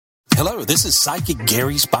Hello, this is Psychic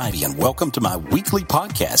Gary Spivey, and welcome to my weekly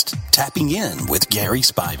podcast, Tapping In with Gary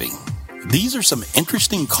Spivey. These are some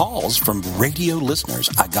interesting calls from radio listeners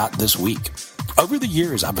I got this week. Over the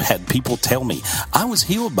years, I've had people tell me, I was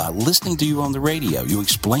healed by listening to you on the radio. You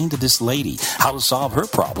explained to this lady how to solve her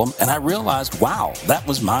problem, and I realized, wow, that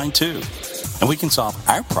was mine too. And we can solve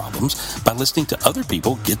our problems by listening to other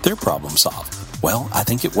people get their problem solved. Well, I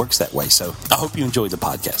think it works that way, so I hope you enjoyed the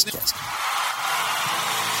podcast.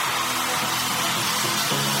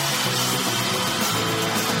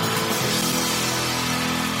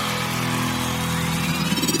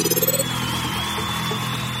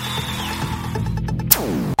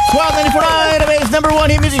 Swell 94.9, America's number one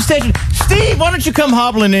hit music station. Steve, why don't you come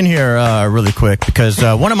hobbling in here really quick? Because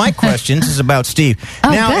one of my questions is about Steve.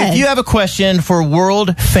 Now, good. if you have a question for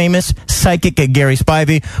world-famous psychic Gary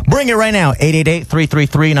Spivey, bring it right now,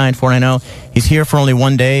 888-333-9490. He's here for only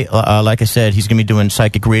one day. Like I said, he's going to be doing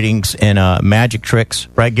psychic readings and magic tricks.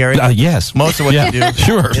 Right, Gary? Yes. Most of what you do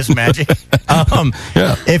sure. is magic.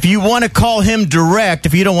 If you want to call him direct,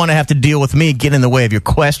 if you don't want to have to deal with me, get in the way of your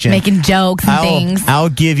question. Making jokes and things. I'll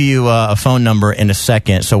give you a phone number in a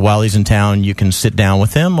second, so while he's in town, you can sit down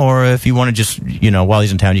with him, or if you want to just, while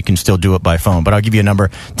he's in town, you can still do it by phone. But I'll give you a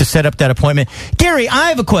number to set up that appointment. Gary, I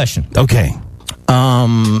have a question. Okay.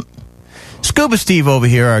 Scuba Steve over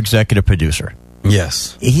here, our executive producer.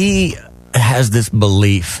 Yes. He has this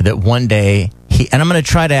belief that one day, and I'm going to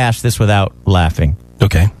try to ask this without laughing.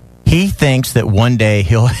 Okay. He thinks that one day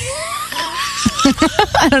he'll...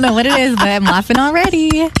 I don't know what it is, but I'm laughing already.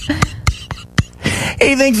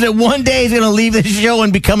 He thinks that one day he's going to leave the show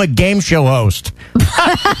and become a game show host.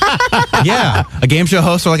 Yeah, a game show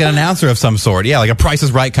host or like an announcer of some sort. Yeah, like a Price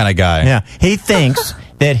is Right kind of guy. Yeah, he thinks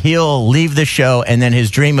that he'll leave the show and then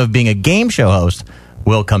his dream of being a game show host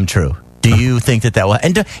will come true. Do you think that will?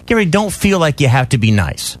 And Gary, don't feel like you have to be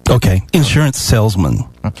nice. Okay. Insurance salesman.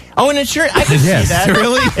 Oh, an insurance? I can see that.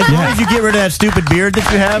 Really? As long as you get rid of that stupid beard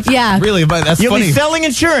that you have. Yeah. Really, but that's You'll funny. be selling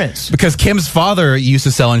insurance. Because Kim's father used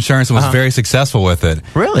to sell insurance and was very successful with it.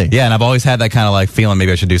 Really? Yeah, and I've always had that kind of like feeling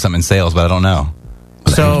maybe I should do something in sales, but I don't know.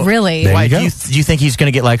 So Really? There Why, you go. do you think he's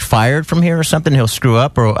going to get fired from here or something? He'll screw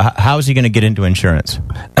up, or how is he going to get into insurance?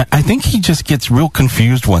 I think he just gets real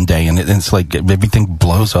confused one day, and it's like everything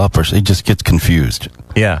blows up, or he just gets confused.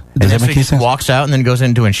 Yeah. Does that so make he any just sense? walks out and then goes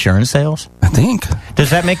into insurance sales? I think. Does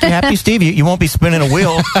that make you happy, Steve? You won't be spinning a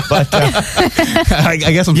wheel, but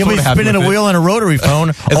I guess I'm you'll sort be of happy spinning a with it. wheel on a rotary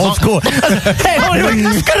phone. Old school. Hey,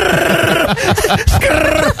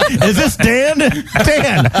 is this Dan?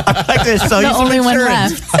 Dan. I like this. So The only one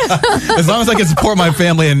left. As long as I can support my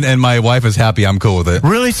family and my wife is happy, I'm cool with it.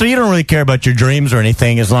 Really? So you don't really care about your dreams or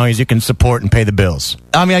anything as long as you can support and pay the bills?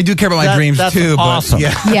 I mean, I do care about my dreams that's too, awesome.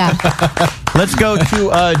 but yeah. Yeah. Let's go to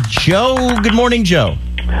Joe. Good morning, Joe.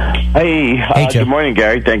 Hey, Joe. good morning,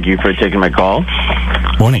 Gary. Thank you for taking my call.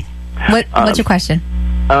 Morning. What's your question?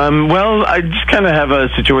 Well, I just kind of have a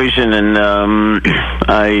situation, and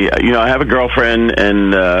I have a girlfriend,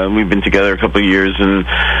 and we've been together a couple of years, and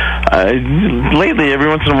lately, every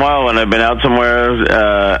once in a while, when I've been out somewhere,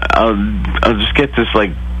 I'll just get this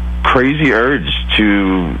crazy urge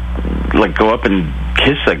to go up and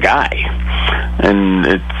kiss a guy, and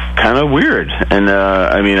it's kind of weird. And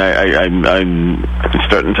I'm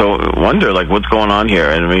starting to wonder what's going on here.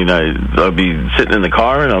 And I mean, I'll be sitting in the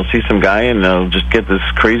car and I'll see some guy and I'll just get this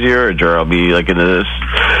crazy urge, or I'll be in a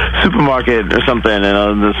supermarket or something,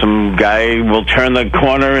 and some guy will turn the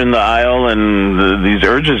corner in the aisle and these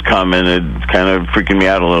urges come, and it's kind of freaking me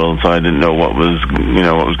out a little. So I didn't know what was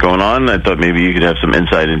going on. I thought maybe you could have some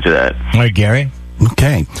insight into that. All right, Gary.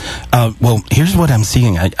 Okay. Well, here's what I'm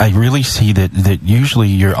seeing. I really see that usually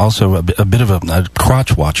you're also a bit of a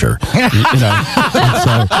crotch watcher.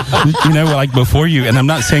 So, before you, and I'm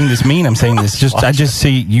not saying this mean, I'm saying this I just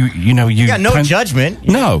see you got no judgment.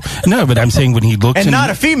 No, but I'm saying when he looks And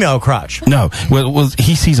not a female crotch. No. Well,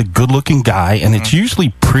 he sees a good-looking guy, and it's usually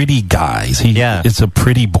pretty guys. It's a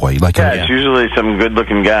pretty boy. It's usually some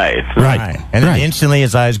good-looking guy. Right. And then instantly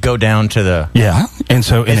his eyes go down to the... Yeah. And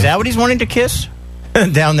so... Is that what he's wanting to kiss?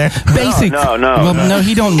 Down there? Basic. No. Well, no,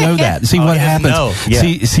 he don't know that. See what he doesn't happens. know. Yeah.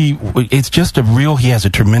 See, it's just he has a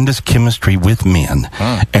tremendous chemistry with men,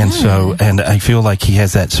 and I feel like he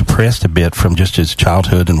has that suppressed a bit from just his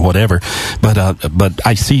childhood and whatever. But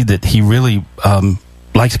I see that he really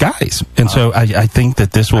likes guys, and so I think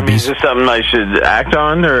that this will be. Is this something I should act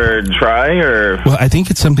on or try or? Well, I think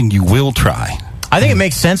it's something you will try. I think it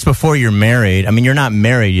makes sense before you're married. I mean, you're not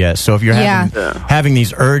married yet, so if you're having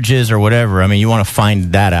these urges or whatever, I mean, you want to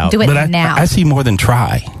find that out. Do it But now. I see more than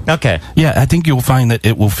try. Okay. Yeah, I think you'll find that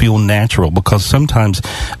it will feel natural because sometimes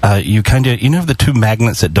you kind of, the two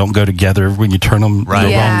magnets that don't go together when you turn them the wrong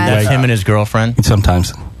That's way. him and his girlfriend.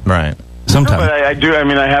 Sometimes. Right. Sometimes. But I do. I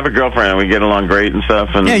mean, I have a girlfriend, and we get along great and stuff.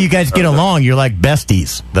 And Yeah, you guys get along. You're like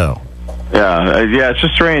besties, though. Yeah, it's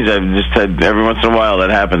just strange. I've just had every once in a while that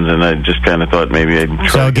happens, and I just kind of thought maybe I'd try.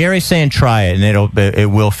 So Gary's saying try it, and it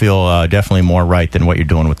will feel definitely more right than what you're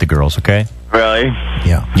doing with the girls. Okay. Really?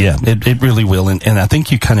 Yeah. Yeah, it really will. And I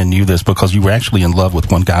think you kind of knew this because you were actually in love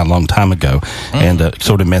with one guy a long time ago and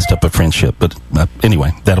sort of messed up a friendship. But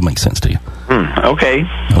anyway, that'll make sense to you. Okay.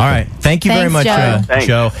 All right. Thank you very Thanks, much, Thanks.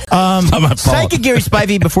 Joe. not my fault. Psychic Gary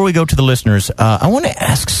Spivey, before we go to the listeners, I want to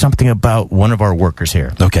ask something about one of our workers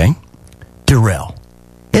here, Okay. Darrell.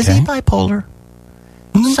 Is he bipolar?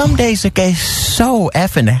 Some days the guy's so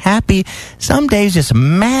effing happy. Some days just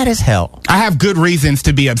mad as hell. I have good reasons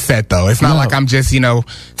to be upset, though. It's not like I'm just, spazzing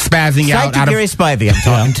out. Psychic Gary Spivey I'm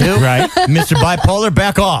talking to. Right. Mr. Bipolar,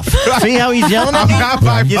 back off. See how he's yelling at me? I'm not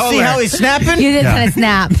bipolar. You see how he's snapping? You did kind of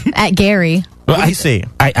snap at Gary. What do you see?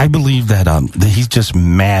 I believe that he's just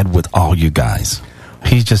mad with all you guys.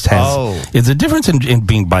 He just has. It's a difference in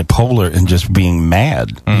being bipolar and just being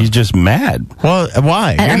mad. He's just mad. Well,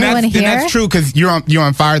 why? And everyone here? that's true because you're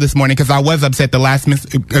on fire this morning because I was upset. The last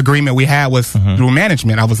agreement we had was through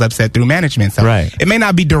management. I was upset through management. So Right. it may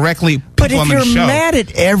not be directly people But if on the you're show. mad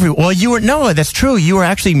at no, that's true. You were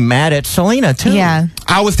actually mad at Selena too. Yeah.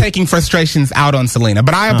 I was taking frustrations out on Selena,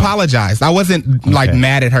 but I apologized. I wasn't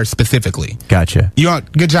mad at her specifically. Gotcha.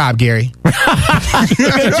 Good job, Gary.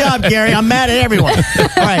 Good job, Gary. I'm mad at everyone.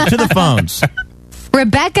 All right, to the phones.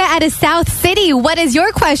 Rebecca out of South City, what is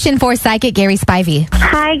your question for Psychic Gary Spivey?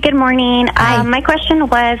 Hi, good morning. Hi. My question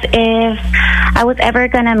was if I was ever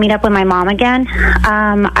going to meet up with my mom again.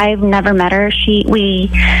 I've never met her.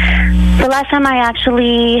 The last time I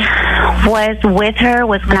actually was with her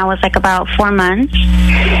was when I was like about 4 months.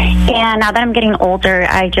 And now that I'm getting older,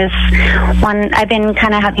 I've been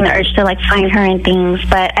kind of having the urge to like find her and things,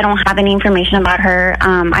 but I don't have any information about her.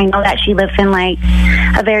 I know that she lives in like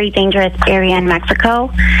a very dangerous area in Mexico.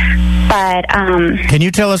 But Can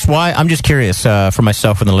you tell us why? I'm just curious for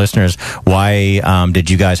myself and the listeners. Why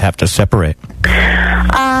did you guys have to separate?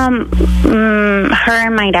 her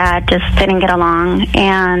and my dad just didn't get along,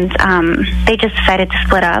 and they just decided to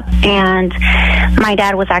split up. And my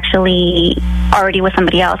dad was actually already with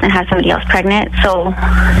somebody else and had somebody else pregnant. So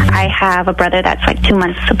I have a brother that's like 2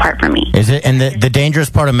 months apart from me. Is it? And the dangerous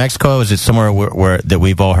part of Mexico, is it somewhere where that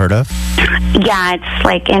we've all heard of? Yeah, it's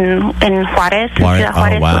like in Juarez. Juarez.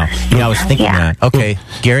 Oh, wow. Yeah, I was thinking that. Okay.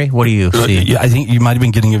 Gary, what do you see? Yeah, I think you might have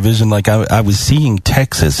been getting a vision like I was seeing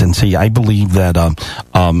Texas, and see, I believe that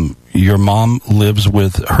your mom lives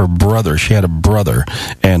with her brother. She had a brother,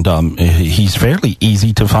 and he's fairly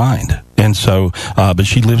easy to find. And so, but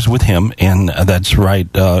she lives with him, and that's right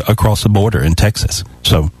across the border in Texas.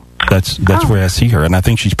 So that's where I see her, and I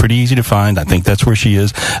think she's pretty easy to find. I think that's where she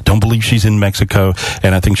is. Don't believe she's in Mexico,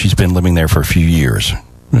 and I think she's been living there for a few years.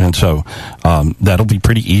 And so that'll be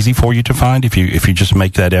pretty easy for you to find if you just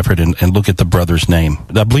make that effort and look at the brother's name.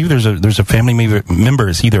 I believe there's a family member,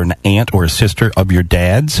 is either an aunt or a sister of your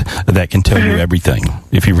dad's, that can tell you everything.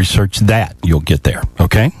 If you research that, you'll get there.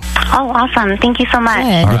 Okay? Oh, awesome. Thank you so much.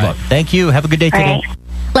 Good. Good luck. Thank you. Have a good day today. Right.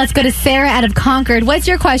 Let's go to Sarah out of Concord. What's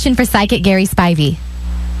your question for Psychic Gary Spivey?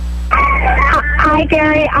 Hi,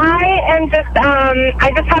 Gary. I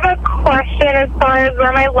just have a question as far as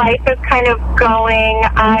where my life is kind of going.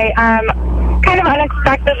 I kind of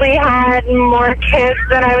unexpectedly had more kids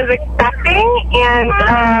than I was expecting, and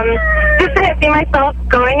just didn't see myself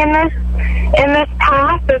going in this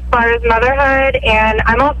path as far as motherhood. And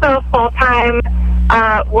I'm also a full-time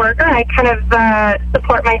worker. I kind of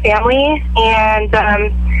support my family, and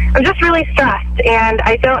I'm just really stressed, and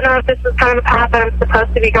I don't know if this is kind of a path that I'm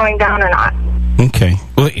supposed to be going down or not. Okay.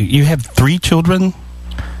 Well, you have 3 children?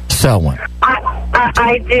 Sell one.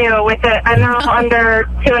 I do, with a now under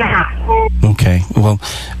 2.5. Okay. Well,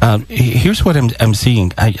 here's what I'm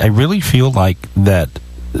seeing. I really feel like that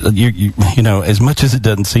you know, as much as it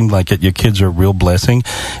doesn't seem like it, your kids are a real blessing,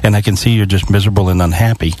 and I can see you're just miserable and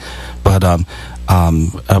unhappy. But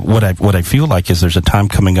what I feel like is there's a time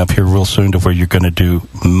coming up here real soon to where you're going to do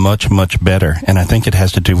much, much better, and I think it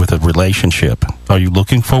has to do with a relationship. Are you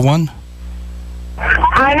looking for one?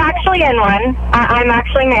 I'm actually in one. I'm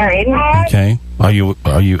actually married. Okay. Are you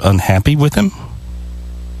unhappy with him?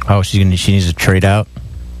 Oh, she needs to trade out.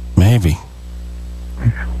 Maybe.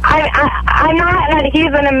 I'm not. He's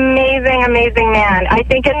an amazing, amazing man. I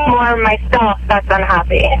think it's more myself that's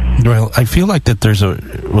unhappy. Well, I feel like that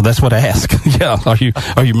that's what I ask. Yeah,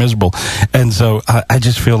 are you miserable? And so I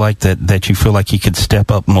just feel like that you feel like he could step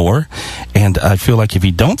up more, and I feel like if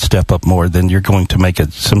you don't step up more, then you're going to make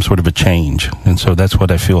some sort of a change. And so that's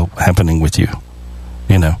what I feel happening with you,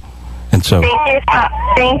 And so,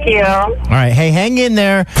 thank you. All right, hey, hang in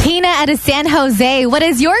there. Tina out of San Jose, what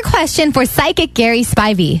is your question for Psychic Gary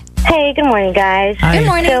Spivey? Hey, good morning, guys. Hi. Good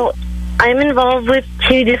morning. So, I'm involved with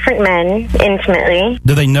 2 different men intimately.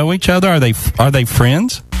 do they know each other? Are they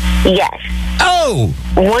friends? Yes. Oh,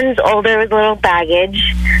 One's older with a little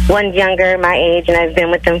baggage. One's younger, my age, and I've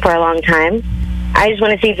been with them for a long time. I just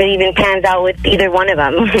want to see if it even pans out with either one of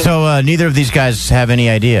them. So neither of these guys have any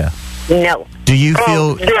idea. No. Do you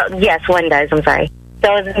feel... Yes, one does. I'm sorry.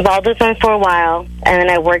 So I was involved with one for a while, and then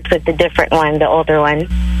I worked with the different one, the older one,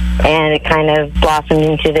 and it kind of blossomed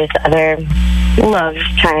into this other love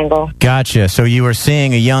triangle. Gotcha. So you were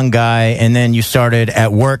seeing a young guy, and then you started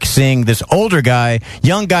at work seeing this older guy.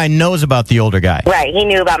 Young guy knows about the older guy. Right. He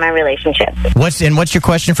knew about my relationship. What's your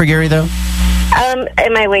question for Gary, though?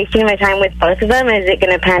 Am I wasting my time with both of them? Is it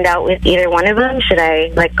going to pan out with either one of them? Should I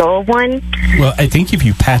let go of one? well, I think if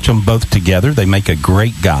you patch them both together, they make a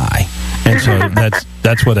great guy. And so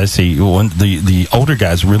that's what I see. The older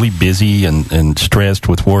guy's really busy and stressed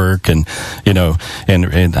with work, and and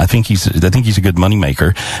I think he's a good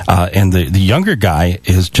moneymaker. And the younger guy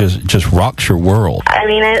is just rocks your world. I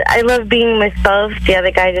mean, I love being with both. The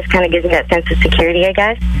other guy just kind of gives me that sense of security, I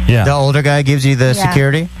guess. Yeah, The older guy gives you the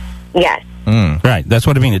security? Yes. right. That's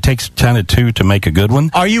what I mean. It takes kind of 2 to make a good one.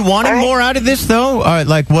 Are you wanting more out of this, though?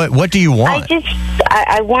 Like, what do you want?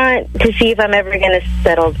 I want to see if I'm ever going to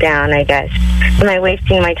settle down, I guess. Am I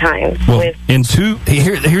wasting my time with...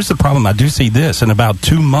 Here's the problem. I do see this. In about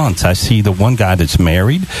 2 months, I see the one guy that's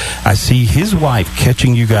married. I see his wife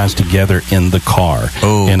catching you guys together in the car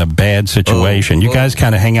in a bad situation. You guys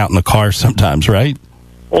kind of hang out in the car sometimes, right?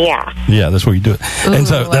 Yeah. Yeah, that's where you do it. And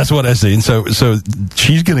so that's what I see. And so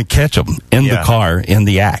she's going to catch them in the car in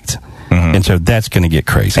the act. Mm-hmm. And so that's going to get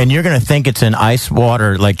crazy. And you're going to think it's an ice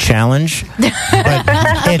water challenge, but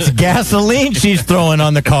it's gasoline she's throwing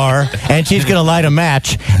on the car, and she's going to light a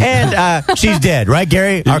match, and she's dead, right,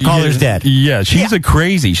 Gary? Our caller's dead. Yeah, she's a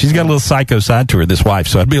crazy. She's got a little psycho side to her, this wife.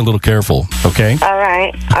 So I'd be a little careful. Okay. All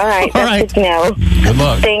right. That's good to know. Good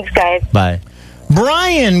luck. Thanks, guys. Bye.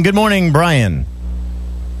 Brian. Good morning, Brian.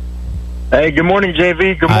 Hey, good morning,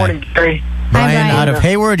 JV. Good morning, Gary. Brian out of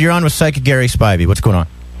Hayward. You're on with Psychic Gary Spivey. What's going on?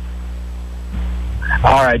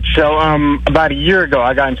 All right. So, about a year ago,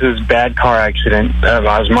 I got into this bad car accident.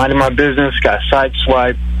 I was minding my business, got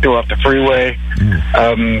sideswiped, threw off the freeway.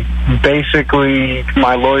 Basically,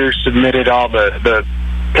 my lawyer submitted all the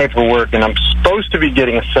paperwork, and I'm supposed to be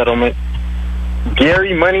getting a settlement.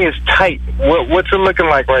 Gary, money is tight. What's it looking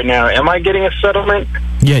like right now? Am I getting a settlement?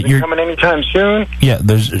 Yeah, you're coming anytime soon. Yeah,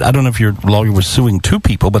 I don't know if your lawyer was suing 2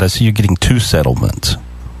 people, but I see you getting 2 settlements,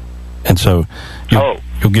 and so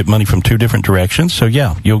you'll get money from 2 different directions. So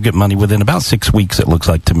yeah, you'll get money within about 6 weeks. It looks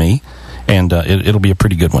like to me, and it'll be a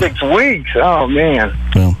pretty good one. 6 weeks? Oh man.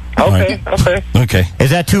 Well, okay, right. Okay. Is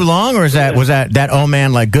that too long, or was that oh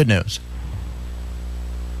man good news?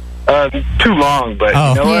 Too long, but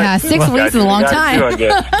you know what? 6 weeks is a long time. I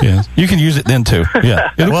guess. Yeah, you can use it then too.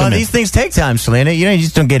 Yeah. Well, these things take time, Selena. You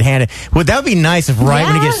just don't get handed. Well, that would be nice if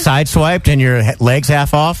when you get sideswiped and your leg's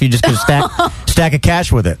half off, you just get a stack of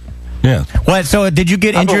cash with it. Yeah. What? So did you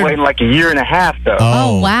get injured? I've been waiting like a year and a half, though.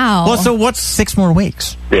 Oh, wow. Well, so what's 6 more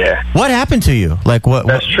weeks? Yeah. What happened to you? What?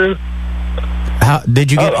 That's true. How did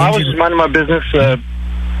you get injured? I was just minding my business.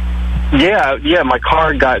 Yeah. My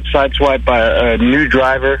car got sideswiped by a new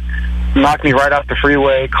driver. Knocked me right off the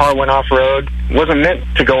freeway. Car went off road. Wasn't meant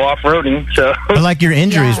to go off roading. So. But your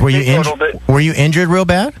injuries, were you injured? Were you injured real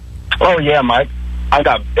bad? Oh yeah, I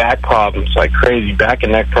got back problems, like crazy back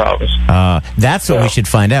and neck problems. That's what we should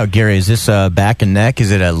find out, Gary. Is this back and neck?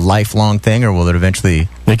 Is it a lifelong thing, or will it eventually?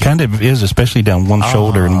 It kind of is, especially down one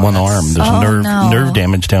shoulder and one arm. There's nerve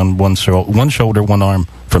damage down one shoulder, one arm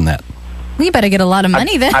from that. We better get a lot of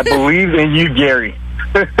money then. I believe in you, Gary.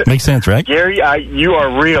 Makes sense, right? Gary, you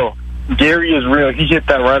are real. Gary is real. He hit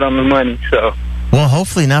that right on the money. So. Well,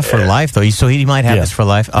 hopefully not for life, though. So he might have this for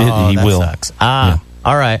life. Oh, he that will. Sucks.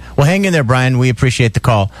 All right. Well, hang in there, Brian. We appreciate the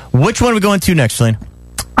call. Which one are we going to next, Celine?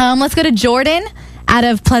 Let's go to Jordan out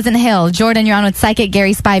of Pleasant Hill. Jordan, you're on with Psychic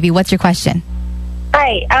Gary Spivey. What's your question?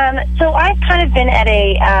 Hi. So I've kind of been at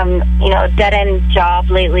a dead-end job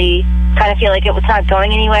lately. kind of feel like it's not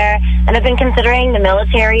going anywhere. And I've been considering the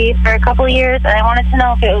military for a couple of years, and I wanted to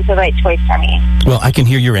know if it was the right choice for me. Well, I can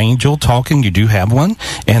hear your angel talking. You do have one,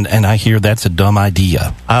 and I hear that's a dumb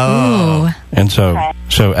idea. Ooh. And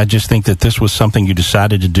so I just think that this was something you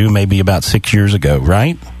decided to do maybe about 6 years ago,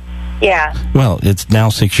 right? Yeah. Well, it's now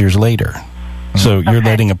 6 years later. So you're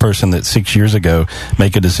letting a person that 6 years ago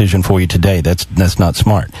make a decision for you today. That's not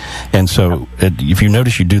smart. And so if you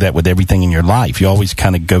notice, you do that with everything in your life. You always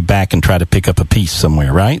kind of go back and try to pick up a piece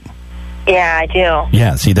somewhere, right? Yeah, I do.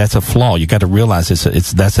 Yeah, see, that's a flaw. You got to realize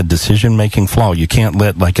that's a decision-making flaw. You can't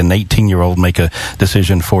let like an 18-year-old make a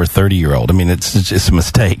decision for a 30-year-old. I mean, it's a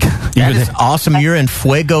mistake. That is awesome. You're in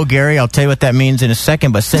fuego, Gary. I'll tell you what that means in a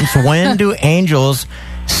second. But since when do angels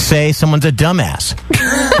say someone's a dumbass?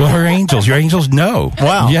 Well, your angels know.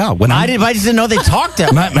 Wow. Yeah. I just didn't know they talked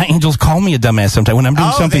to my angels call me a dumbass sometimes. When I'm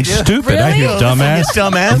doing something stupid, I hear dumbass.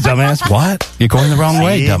 Dumbass, what? You're going the wrong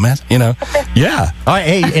way, dumbass. You know? Yeah. All right,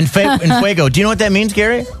 hey, in fuego, do you know what that means,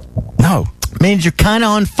 Gary? No. It means you're kind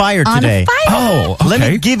of on fire today. Oh, okay. Let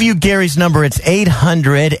me give you Gary's number. It's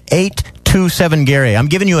 800-827-GARY. I'm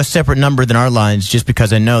giving you a separate number than our lines just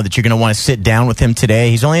because I know that you're going to want to sit down with him today.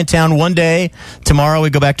 He's only in town one day. Tomorrow we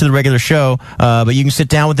go back to the regular show, but you can sit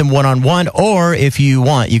down with him one-on-one, or if you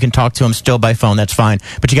want, you can talk to him still by phone. That's fine.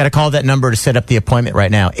 But you got to call that number to set up the appointment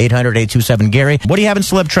right now, 800-827-GARY. What do you have in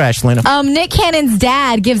Celeb Trash, Selena? Nick Cannon's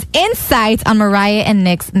dad gives insights on Mariah and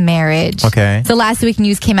Nick's marriage. Okay. So last week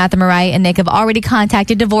news came out that Mariah and Nick have already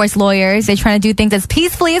contacted divorce lawyers. They're trying to do things as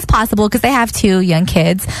peacefully as possible because they have 2 young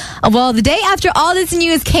kids. Well, the day after all this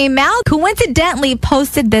news came out, coincidentally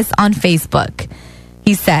posted this on Facebook.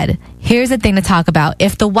 He said, here's the thing to talk about.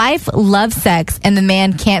 If the wife loves sex and the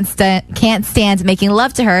man can't stand making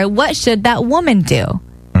love to her, what should that woman do?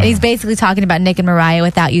 And he's basically talking about Nick and Mariah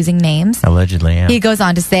without using names. Allegedly, yeah. He goes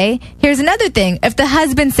on to say, here's another thing. If the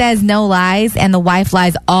husband says no lies and the wife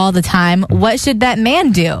lies all the time, what should that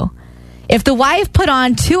man do? If the wife put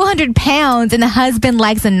on 200 pounds and the husband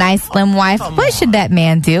likes a nice slim wife, what should that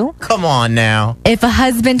man do? Come on now. If a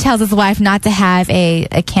husband tells his wife not to have a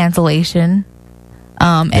cancellation.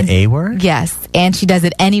 The A word? Yes. And she does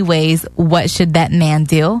it anyways, what should that man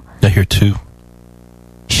do? I hear 2.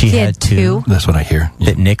 She had 2. That's what I hear.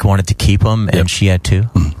 That Nick wanted to keep them, and she had 2.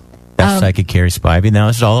 That's psychic Gary Spivey. Now,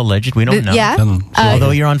 this is all alleged. We don't know. Yeah. Although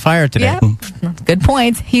you're on fire today. Yeah. Good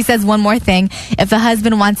point. He says one more thing. If the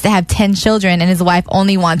husband wants to have 10 children and his wife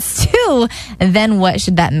only wants 2, then what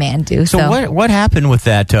should that man do? So what happened with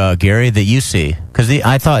that, Gary, that you see? Because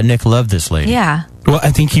I thought Nick loved this lady. Yeah. Well,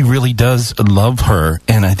 I think he really does love her,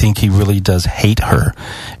 and I think he really does hate her.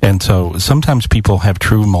 And so sometimes people have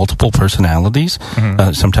true multiple personalities.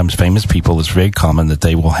 Sometimes famous people, it's very common that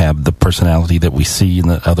they will have the personality that we see in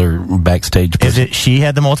the other backstage. Is it she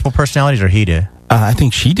had the multiple personalities or he did? I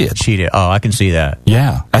think she did. She did. Oh, I can see that.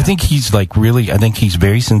 Yeah. I think he's like really, I think he's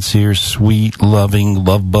very sincere, sweet, loving,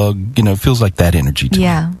 love bug, feels like that energy to me.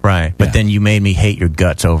 Right. But then you made me hate your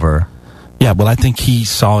guts over... Yeah, well, I think he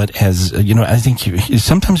saw it as, I think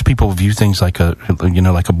sometimes people view things like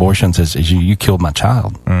like abortions as you killed my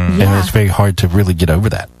child. And it's very hard to really get over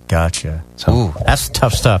that. Gotcha. Ooh, that's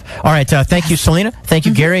tough stuff. All right. Thank you, Selena. Thank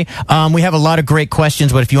you, Gary. We have a lot of great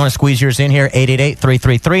questions, but if you want to squeeze yours in here,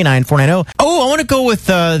 888-333-9490. Oh, I want to go with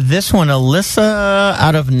this one. Alyssa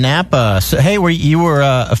out of Napa. So, hey, you were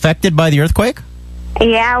affected by the earthquake?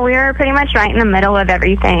 Yeah, we were pretty much right in the middle of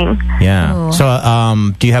everything. Yeah. Ooh.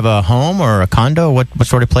 So, do you have a home or a condo? What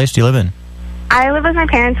sort of place do you live in? I live with my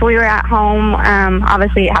parents. We were at home.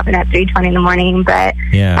 Obviously, it happened at 3:20 in the morning, but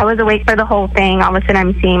I was awake for the whole thing. All of a sudden,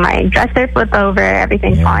 I'm seeing my dresser flip over.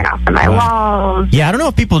 Everything's falling off of my walls. Yeah, I don't know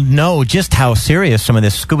if people know just how serious some of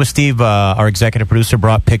this. Scuba Steve, our executive producer,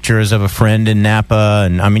 brought pictures of a friend in Napa,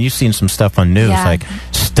 and I mean, you've seen some stuff on news, like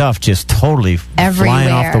stuff just totally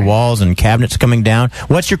flying off the walls and cabinets coming down.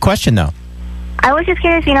 What's your question, though? I was just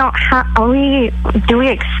curious, do we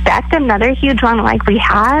expect another huge one like we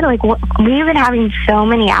had? Like, we've been having so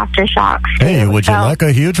many aftershocks. Hey, would you like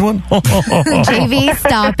a huge one? JV,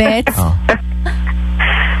 stop it.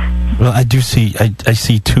 Well, I do see, I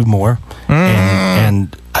see 2 more,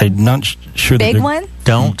 and I'm not sure that big one?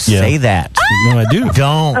 Don't say that. No, I do.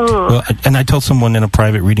 Don't. Well, and I told someone in a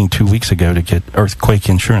private reading 2 weeks ago to get earthquake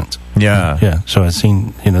insurance. Yeah. So I've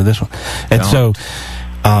seen, this one. And so...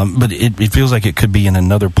 but it feels like it could be in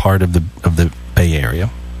another part of the Bay Area.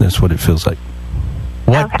 That's what it feels like.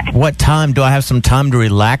 What time? Do I have some time to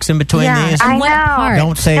relax in between these? I know.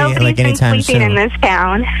 Don't say Nobody's like anytime soon. in this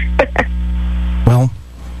town. Well,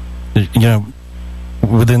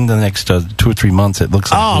 within the next 2 or 3 months, it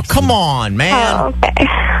looks like. Oh, come on, man. Oh, okay.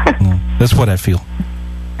 That's what I feel.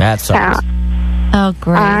 That sucks. Oh,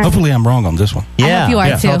 great. Hopefully I'm wrong on this one. Yeah. I hope you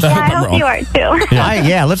are too. I'll Yeah, I I'm hope wrong. you are too.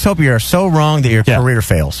 Yeah, let's hope you're so wrong that your career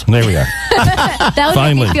fails. There we are. That would make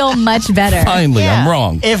Finally. me feel much better. Finally, I'm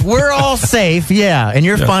wrong. If we're all safe, and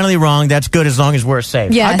you're finally wrong, that's good as long as we're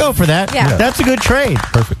safe. Yes. I go for that. Yeah. That's a good trade.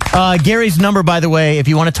 Perfect. Gary's number, by the way, if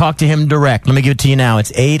you want to talk to him direct, let me give it to you now.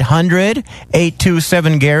 It's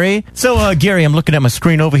 800-827-GARY. So, Gary, I'm looking at my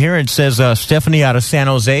screen over here. It says Stephanie out of San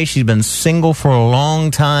Jose. She's been single for a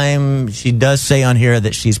long time. She does say on here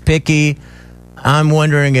that she's picky. I'm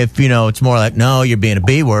wondering if, it's more like, no, you're being a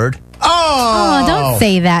B word. Oh, don't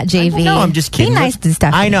say that, JV. No, I'm just kidding. Be nice to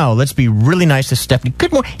Stephanie. I know. Let's be really nice to Stephanie.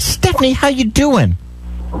 Good morning. Stephanie, how you doing?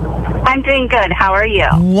 I'm doing good. How are you?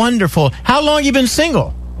 Wonderful. How long you been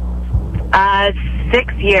single?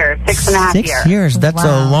 6 years, 6.5 years. 6 years. That's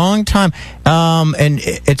a long time. And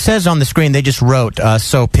it says on the screen, they just wrote,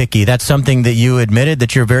 so picky. That's something that you admitted,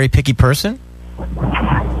 that you're a very picky person?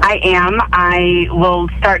 I am. I will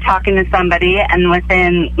start talking to somebody, and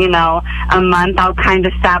within, a month, I'll kind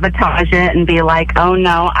of sabotage it and be like, oh,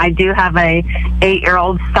 no, I do have a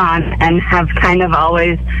 8-year-old son and have kind of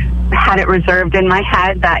always had it reserved in my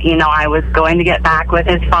head that, I was going to get back with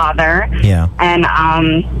his father. Yeah. And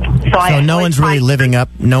So no one's really living up,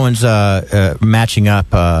 no one's matching up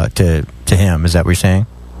to him. Is that what you're saying?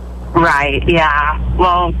 Right, yeah.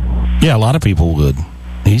 Well, Yeah, a lot of people would.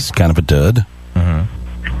 He's kind of a dud.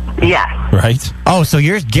 yeah. Right? Oh, so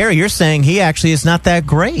Gary, you're saying he actually is not that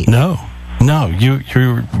great. No,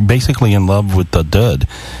 you're basically in love with the dud.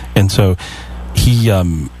 And so he,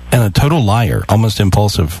 and a total liar, almost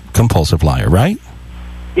compulsive liar, right?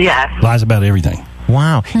 Yes. Lies about everything.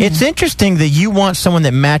 Wow. It's interesting that you want someone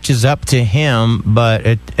that matches up to him, but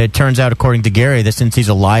it turns out, according to Gary, that since he's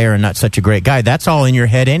a liar and not such a great guy, that's all in your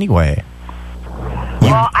head anyway.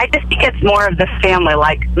 Well, I just think it's more of the family,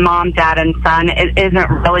 like mom, dad, and son. It isn't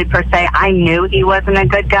really per se. I knew he wasn't a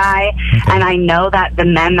good guy, and I know that the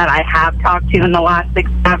men that I have talked to in the last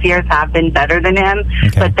 6.5 years have been better than him,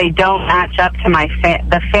 but they don't match up to my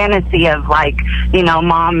the fantasy of, like,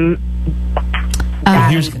 mom.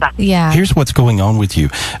 Here's what's going on with you.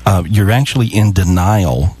 You're actually in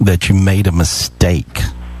denial that you made a mistake.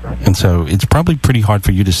 And so it's probably pretty hard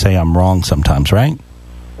for you to say I'm wrong sometimes, right?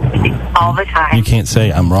 All the time. You can't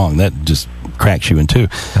say I'm wrong. That just cracks you in two.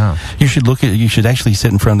 Oh. You should actually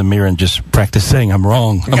sit in front of the mirror and just practice saying I'm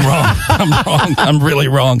wrong. I'm wrong. I'm wrong. I'm really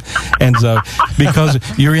wrong. And so, because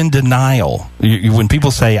you're in denial. When people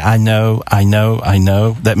say I know,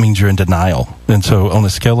 that means you're in denial. And so on a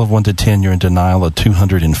scale of 1 to 10, you're in denial of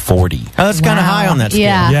 240. Oh, that's kind of high on that scale.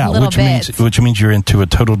 Yeah, a little bit. Which means you're into a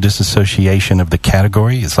total disassociation of the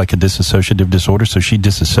category. It's like a dissociative disorder. So she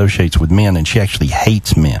disassociates with men, and she actually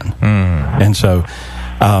hates men. And so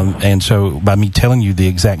by me telling you the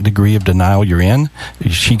exact degree of denial you're in,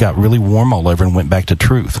 she got really warm all over and went back to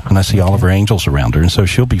truth. And I see all of her angels around her, and so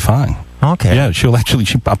she'll be fine. Okay. Yeah,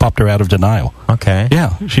 I popped her out of denial. Okay.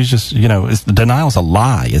 Yeah, she's just, denial's a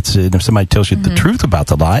lie. It's if somebody tells you the truth about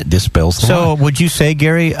the lie, it dispels the lie. So would you say,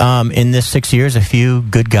 Gary, in this 6 years, a few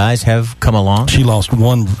good guys have come along? She lost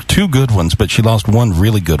two good ones, but she lost one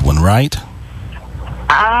really good one, right?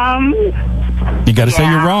 You got to say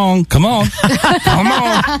you're wrong. Come on. Come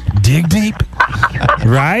on. Dig deep.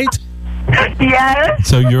 Right? Yes.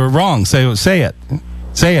 So you're wrong. Say it. Say it.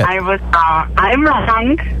 I was wrong. I'm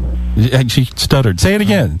wrong. She stuttered. Say it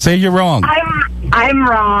again. Say you're wrong. I'm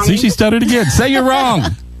wrong. See, she stuttered again. Say you're wrong.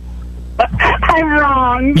 I'm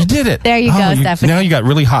wrong. You did it. There you go, Stephanie. Now you got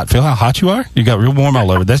really hot. Feel how hot you are? You got real warm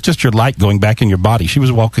all over. That's just your light going back in your body. She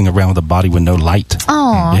was walking around with a body with no light.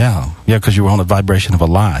 Oh. Yeah, because you were on a vibration of a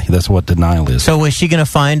lie. That's what denial is. So is she going to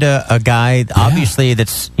find a guy, obviously,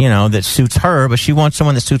 that's, that suits her, but she wants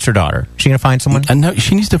someone that suits her daughter? Is she going to find someone? No,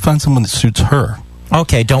 she needs to find someone that suits her.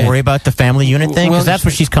 Okay, don't worry about the family unit thing, because that's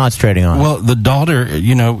what she's concentrating on. Well, the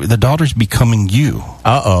daughter's becoming you.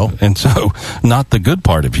 Uh-oh. And so, not the good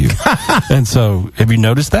part of you. And so, have you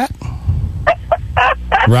noticed that?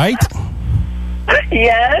 Right?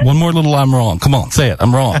 Yes. One more little I'm wrong. Come on, say it.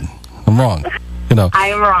 I'm wrong. I'm wrong.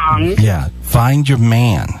 I'm wrong. Yeah. Find your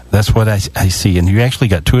man. That's what I see. And you actually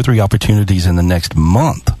got 2 or 3 opportunities in the next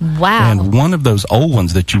month. Wow. And one of those old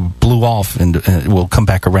ones that you blew off and will come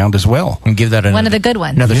back around as well. And give that one of the good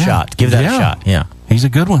ones. Another shot. Give that a shot. Yeah. He's a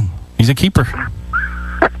good one. He's a keeper.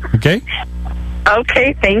 Okay?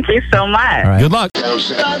 Okay, thank you so much. Right. Good luck.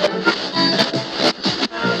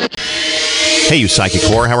 Hey, you psychic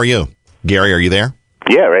whore. How are you? Gary, are you there?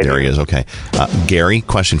 Yeah, right. There he is. Okay. Gary,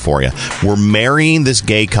 question for you. We're marrying this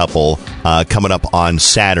gay couple coming up on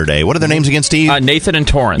Saturday. What are their names again, Steve? Nathan and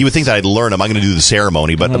Torrance. You would think that I'd learn them. I'm going to do the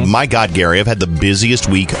ceremony, but my God, Gary, I've had the busiest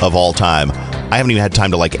week of all time. I haven't even had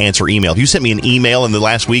time to answer email. If you sent me an email in the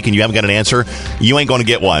last week and you haven't got an answer, you ain't going to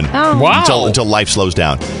get one. Oh. Wow. Until life slows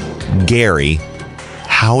down. Gary,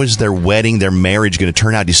 how is their wedding, their marriage going to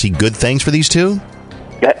turn out? Do you see good things for these two?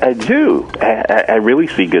 I do. I really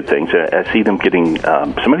see good things. I see them getting,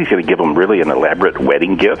 somebody's going to give them really an elaborate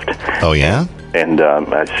wedding gift. Oh, yeah? And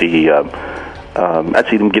I see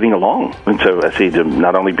them getting along. And so I see them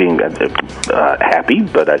not only being happy,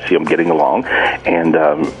 but I see them getting along. And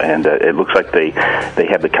it looks like they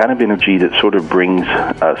have the kind of energy that sort of brings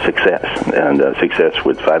success. And success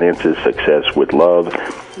with finances, success with love.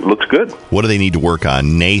 Looks good. What do they need to work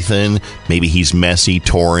on? Nathan, maybe he's messy.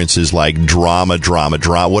 Torrance is like drama.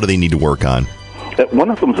 What do they need to work on? One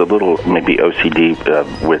of them's a little maybe OCD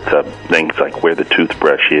with things like where the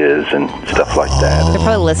toothbrush is and stuff like that. They're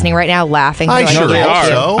probably listening right now, laughing. I know they are.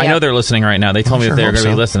 So. I know they're listening right now. They told me that they're going to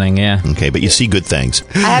be listening, yeah. Okay, but you see good things.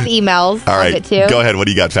 I have emails. All right, too. Go ahead. What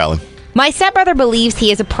do you got, Fallon? My stepbrother believes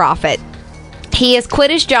he is a prophet. He has quit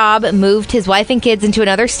his job, moved his wife and kids into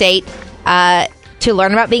another state to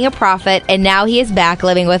learn about being a prophet, and now he is back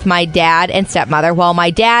living with my dad and stepmother while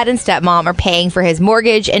my dad and stepmom are paying for his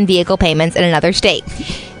mortgage and vehicle payments in another state.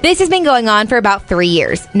 This has been going on for about 3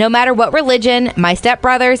 years. No matter what religion, my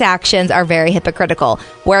stepbrother's actions are very hypocritical.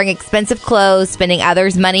 Wearing expensive clothes, spending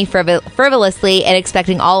others' money frivolously, and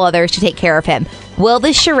expecting all others to take care of him. Will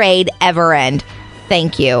this charade ever end?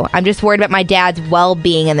 Thank you. I'm just worried about my dad's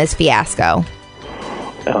well-being in this fiasco.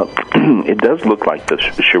 It does look like the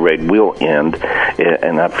charade will end,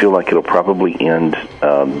 and I feel like it'll probably end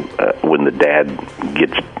when the dad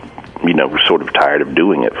gets, sort of tired of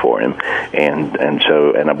doing it for him, and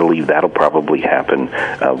I believe that'll probably happen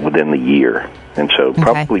within the year. And so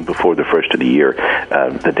probably before the first of the year,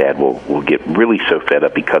 the dad will get really so fed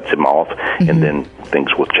up he cuts him off, and then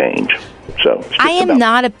things will change. So I am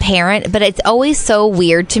not a parent, but it's always so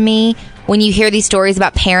weird to me when you hear these stories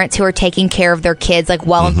about parents who are taking care of their kids, like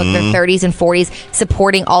well into their 30s and 40s,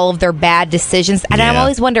 supporting all of their bad decisions. And I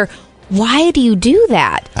always wonder, why do you do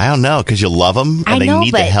that? I don't know, because you love them and they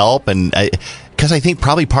need the help, and because I think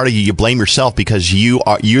probably part of you blame yourself because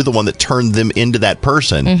you're the one that turned them into that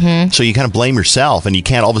person. So you kind of blame yourself, and you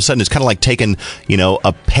can't all of a sudden. It's kind of like taking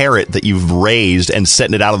a parrot that you've raised and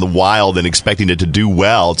setting it out in the wild and expecting it to do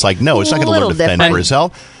well. It's like, no, it's not going to learn to fend for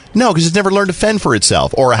itself. No, because it's never learned to fend for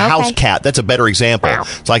itself. Or a house cat. That's a better example.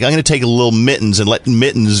 It's like, I'm going to take a little Mittens and let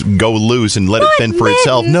Mittens go loose and let it fend for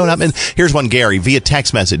itself. No, not Mittens. Here's one, Gary, via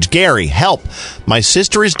text message. Gary, help. My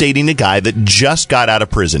sister is dating a guy that just got out of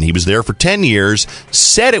prison. He was there for 10 years,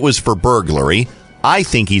 said it was for burglary. I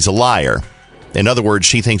think he's a liar. In other words,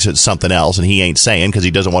 she thinks it's something else, and he ain't saying because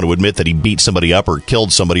he doesn't want to admit that he beat somebody up or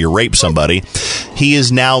killed somebody or raped somebody. He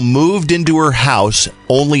is now moved into her house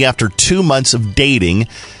only after 2 months of dating.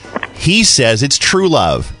 He says it's true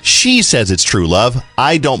love. She says it's true love.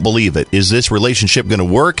 I don't believe it. Is this relationship going to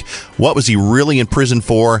work? What was he really in prison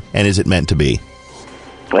for, and is it meant to be?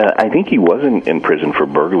 I think he wasn't in prison for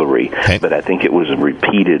burglary, but I think it was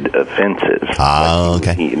repeated offenses.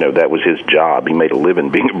 Okay. That was his job. He made a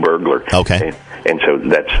living being a burglar. Okay. And so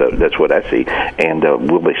that's what I see. And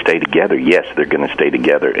will they stay together? Yes, they're going to stay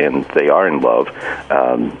together, and they are in love.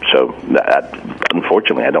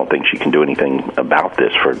 Unfortunately, I don't think she can do anything about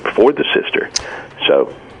this for the sister.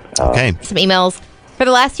 So, some emails. For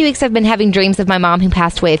the last few weeks, I've been having dreams of my mom who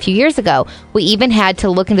passed away a few years ago. We even had to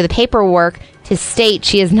look into the paperwork to state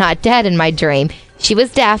she is not dead in my dream. She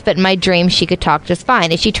was deaf, but in my dream, she could talk just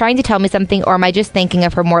fine. Is she trying to tell me something, or am I just thinking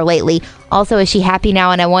of her more lately? Also, is she happy now?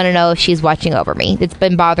 And I want to know if she's watching over me. It's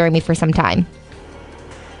been bothering me for some time.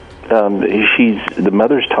 The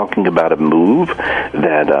mother's talking about a move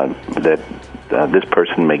that this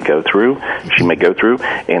person may go through. She may go through,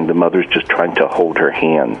 and the mother's just trying to hold her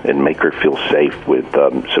hand and make her feel safe with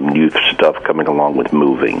some new stuff coming along with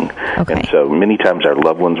moving. Okay. And so many times our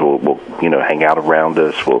loved ones will hang out around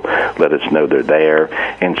us, will let us know they're there,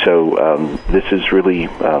 and so this is really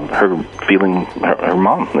her feeling her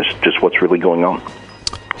mom. That's just what's really going on.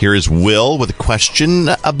 Here is Will with a question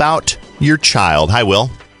about your child. Hi, Will.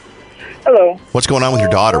 Hello. What's going on with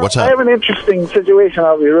your daughter? What's up? I have an interesting situation.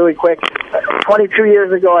 I'll be really quick. 22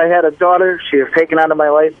 years ago, I had a daughter. She was taken out of my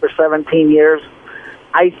life for 17 years.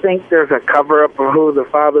 I think there's a cover-up of who the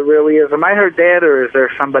father really is. Am I her dad, or is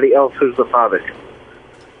there somebody else who's the father?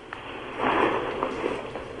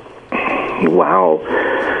 Wow.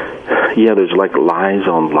 Yeah, there's like lies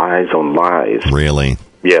on lies on lies. Really?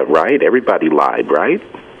 Yeah, right? Everybody lied, right?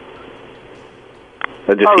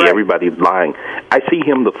 I just see everybody lying. I see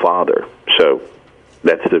him the father, so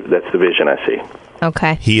that's the vision I see.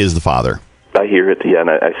 Okay. He is the father. I hear it, yeah, and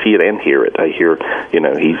I see it and hear it. I hear,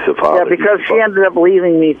 he's the father. Yeah, because she ended up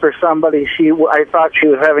leaving me for somebody I thought she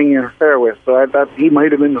was having an affair with, so I thought he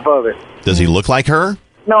might have been the father. Does he look like her?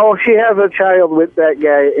 No, she has a child with that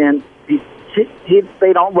guy, and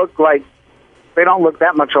they don't look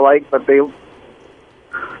that much alike, but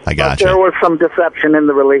I got you. There was some deception in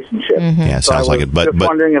the relationship. Mm-hmm. Yeah, sounds like it. But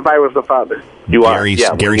wondering if I was the father. You are.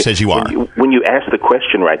 Gary says you are. When you asked the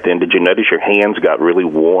question right then, did you notice your hands got really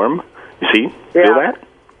warm? You see? Yeah. Feel that?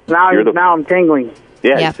 Now I'm tingling.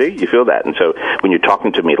 Yeah, you see? You feel that. And so when you're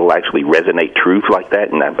talking to me, it'll actually resonate truth like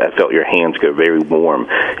that, and I felt your hands go very warm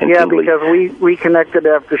and tingly. Because we reconnected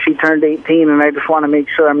after she turned 18, and I just want to make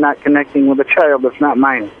sure I'm not connecting with a child that's not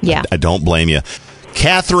mine. Yeah. I don't blame you.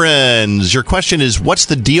 Catherine, your question is, what's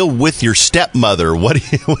the deal with your stepmother? What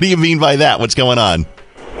do you mean by that? What's going on?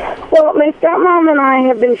 Well, my stepmom and I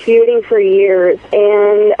have been feuding for years,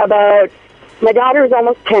 and my daughter is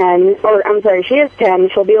almost 10, she is 10,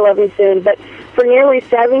 she'll be 11 soon, but for nearly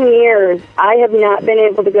 7 years, I have not been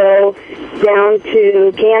able to go down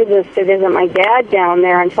to Kansas to visit my dad down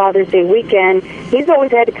there on Father's Day weekend. He's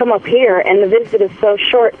always had to come up here, and the visit is so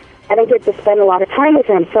short, I don't get to spend a lot of time with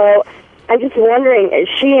him. So I'm just wondering, is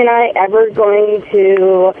she and I ever going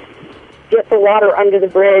to get the water under the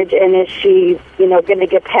bridge, and is she, going to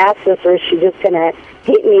get past this, or is she just going to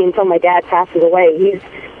hate me until my dad passes away? He's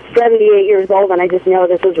 78 years old, and I just know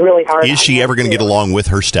this is really hard. Is she ever going to get along with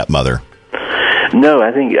her stepmother? No,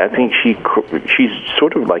 I think she's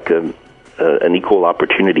sort of like an equal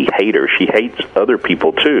opportunity hater. She hates other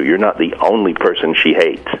people too. You're not the only person she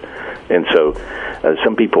hates, and so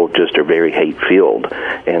some people just are very hate filled,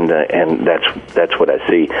 and that's what I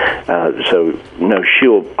see. So no,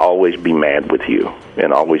 she'll always be mad with you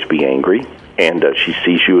and always be angry, and she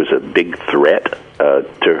sees you as a big threat to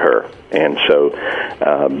her. And so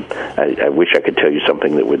I wish I could tell you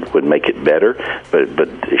something that would make it better, but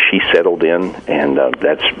she settled in, and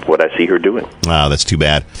that's what I see her doing. Wow, that's too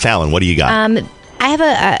bad. Fallon, what do you got? I have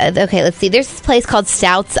okay, let's see. There's this place called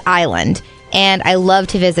Stouts Island, and I love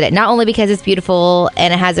to visit it, not only because it's beautiful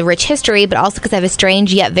and it has a rich history, but also because I have a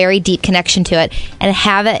strange yet very deep connection to it, and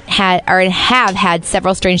have had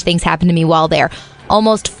several strange things happen to me while there.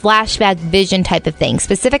 Almost flashback vision type of thing.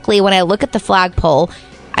 Specifically, when I look at the flagpole,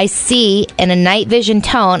 I see, in a night vision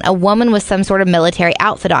tone, a woman with some sort of military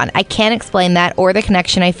outfit on. I can't explain that or the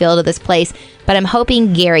connection I feel to this place, but I'm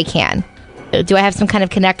hoping Gary can. Do I have some kind of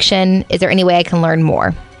connection? Is there any way I can learn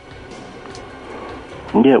more?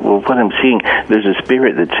 Yeah, well, what I'm seeing, there's a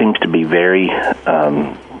spirit that seems to be very,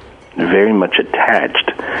 very much attached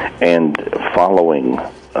and following.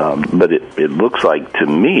 But it looks like to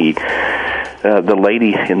me the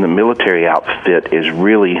lady in the military outfit is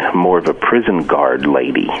really more of a prison guard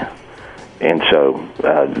lady. And so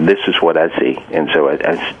this is what I see. And so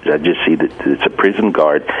I just see that it's a prison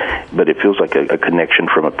guard, but it feels like a connection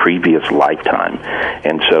from a previous lifetime.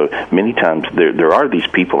 And so many times there are these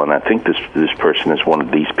people, and I think this person is one of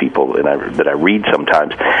these people that I read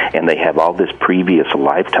sometimes, and they have all this previous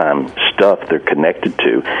lifetime stuff they're connected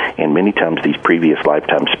to, and many times these previous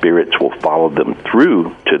lifetime spirits will follow them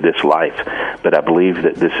through to this life. But I believe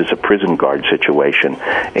that this is a prison guard situation,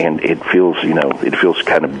 and it feels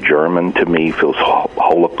kind of German to me, feels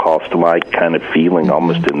Holocaust-like kind of feeling,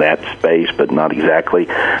 almost in that space, but not exactly,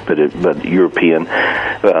 but European.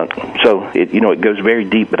 So it goes very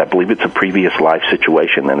deep, but I believe it's a previous life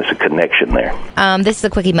situation, and it's a connection there. This is a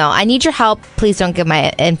quick email. I need your help. Please don't give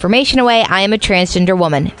my information away. I am a transgender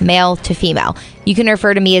woman, male to female. You can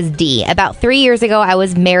refer to me as D. About 3 years ago, I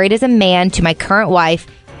was married as a man to my current wife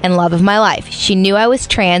and love of my life. She knew I was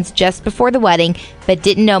trans just before the wedding, but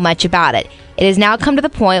didn't know much about it. It has now come to the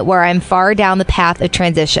point where I'm far down the path of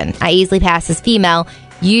transition. I easily pass as female,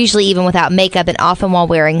 usually even without makeup and often while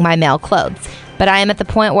wearing my male clothes. But I am at the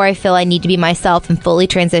point where I feel I need to be myself and fully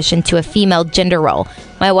transition to a female gender role.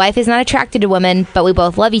 My wife is not attracted to women, but we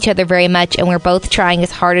both love each other very much, and we're both trying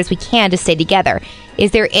as hard as we can to stay together.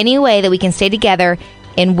 Is there any way that we can stay together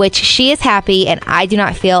in which she is happy and I do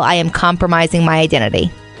not feel I am compromising my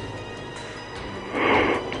identity?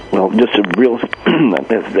 Well, just a real,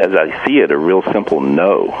 as I see it, a real simple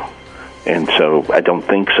no. And so I don't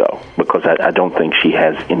think so, because I don't think she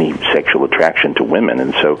has any sexual attraction to women.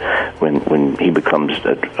 And so when he becomes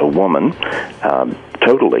a woman,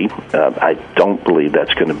 totally, I don't believe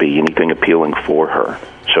that's going to be anything appealing for her.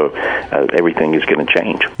 So everything is going to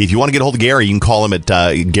change. If you want to get a hold of Gary, you can call him at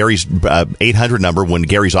Gary's 800 number. When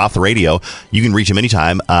Gary's off the radio, you can reach him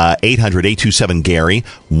anytime. 800-827-GARY,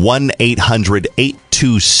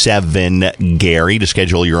 1-800-827-GARY to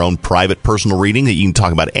schedule your own private personal reading that you can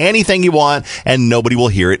talk about anything you want, and nobody will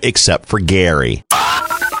hear it except for Gary.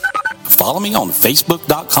 Follow me on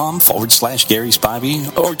Facebook.com/Gary Spivey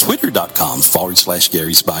or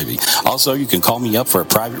Twitter.com/Gary Spivey. Also, you can call me up for a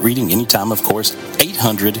private reading anytime, of course,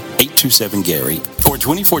 800-827-GARY. Or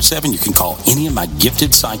 24/7, you can call any of my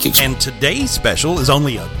gifted psychics. And today's special is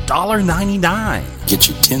only $1.99. Get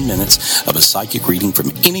you 10 minutes of a psychic reading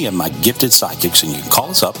from any of my gifted psychics, and you can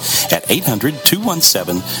call us up at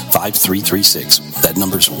 800-217-5336. That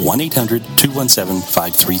number's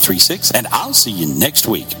 1-800-217-5336. And I'll see you next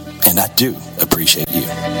week. And I do appreciate you.